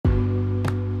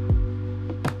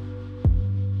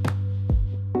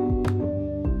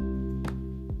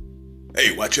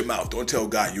Hey, watch your mouth. Don't tell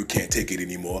God you can't take it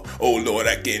anymore. Oh, Lord,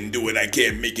 I can't do it. I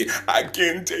can't make it. I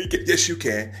can't take it. Yes, you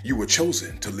can. You were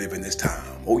chosen to live in this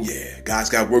time. Oh, yeah.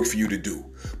 God's got work for you to do.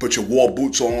 Put your war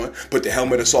boots on. Put the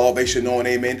helmet of salvation on.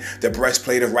 Amen. The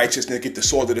breastplate of righteousness. Get the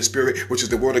sword of the Spirit, which is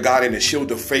the word of God, and the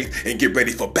shield of faith, and get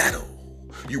ready for battle.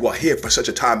 You are here for such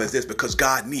a time as this because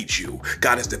God needs you.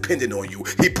 God is dependent on you.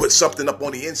 He put something up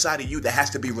on the inside of you that has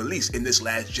to be released in this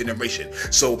last generation.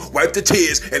 So wipe the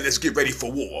tears and let's get ready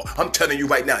for war. I'm telling you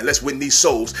right now, let's win these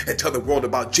souls and tell the world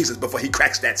about Jesus before he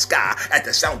cracks that sky at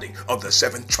the sounding of the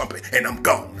seventh trumpet. And I'm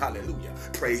gone. Hallelujah.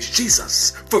 Praise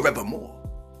Jesus forevermore.